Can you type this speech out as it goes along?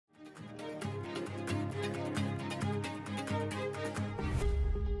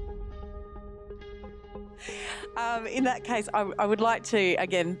In that case, I would like to,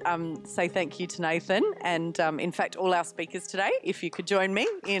 again, say thank you to Nathan and, in fact, all our speakers today, if you could join me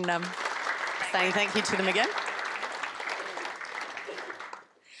in saying thank you to them again.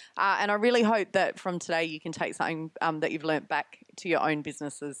 And I really hope that from today you can take something that you've learnt back to your own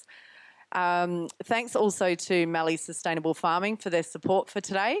businesses. Thanks also to Mellor's Sustainable Farming for their support for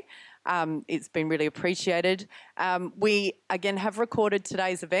today. It's been really appreciated. We, again, have recorded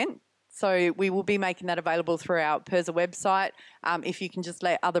today's event, so we will be making that available through our PIRSA website. If you can just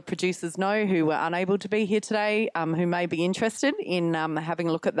let other producers know who were unable to be here today, who may be interested in having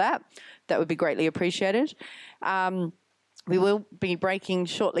a look at that, that would be greatly appreciated. We will be breaking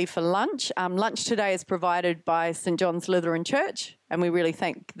shortly for lunch. Lunch today is provided by St John's Lutheran Church, and we really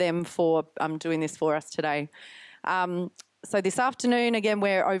thank them for doing this for us today. So this afternoon, again,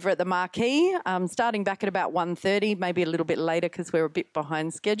 we're over at the Marquee, starting back at about 1:30, maybe a little bit later because we're a bit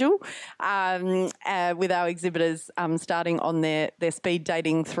behind schedule, with our exhibitors starting on their speed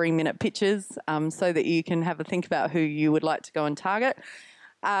dating 3-minute pitches, so that you can have a think about who you would like to go and target.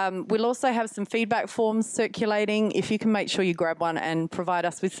 We'll also have some feedback forms circulating. If you can make sure you grab one and provide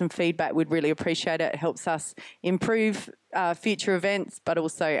us with some feedback, we'd really appreciate it. It helps us improve future events, but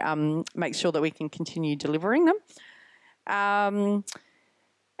also make sure that we can continue delivering them. And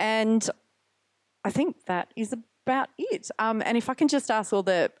I think that is about it. And if I can just ask all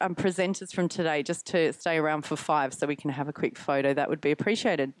the presenters from today just to stay around for 5 so we can have a quick photo, that would be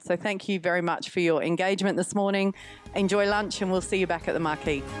appreciated. So thank you very much for your engagement this morning. Enjoy lunch and we'll see you back at the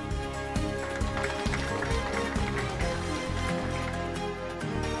Marquee.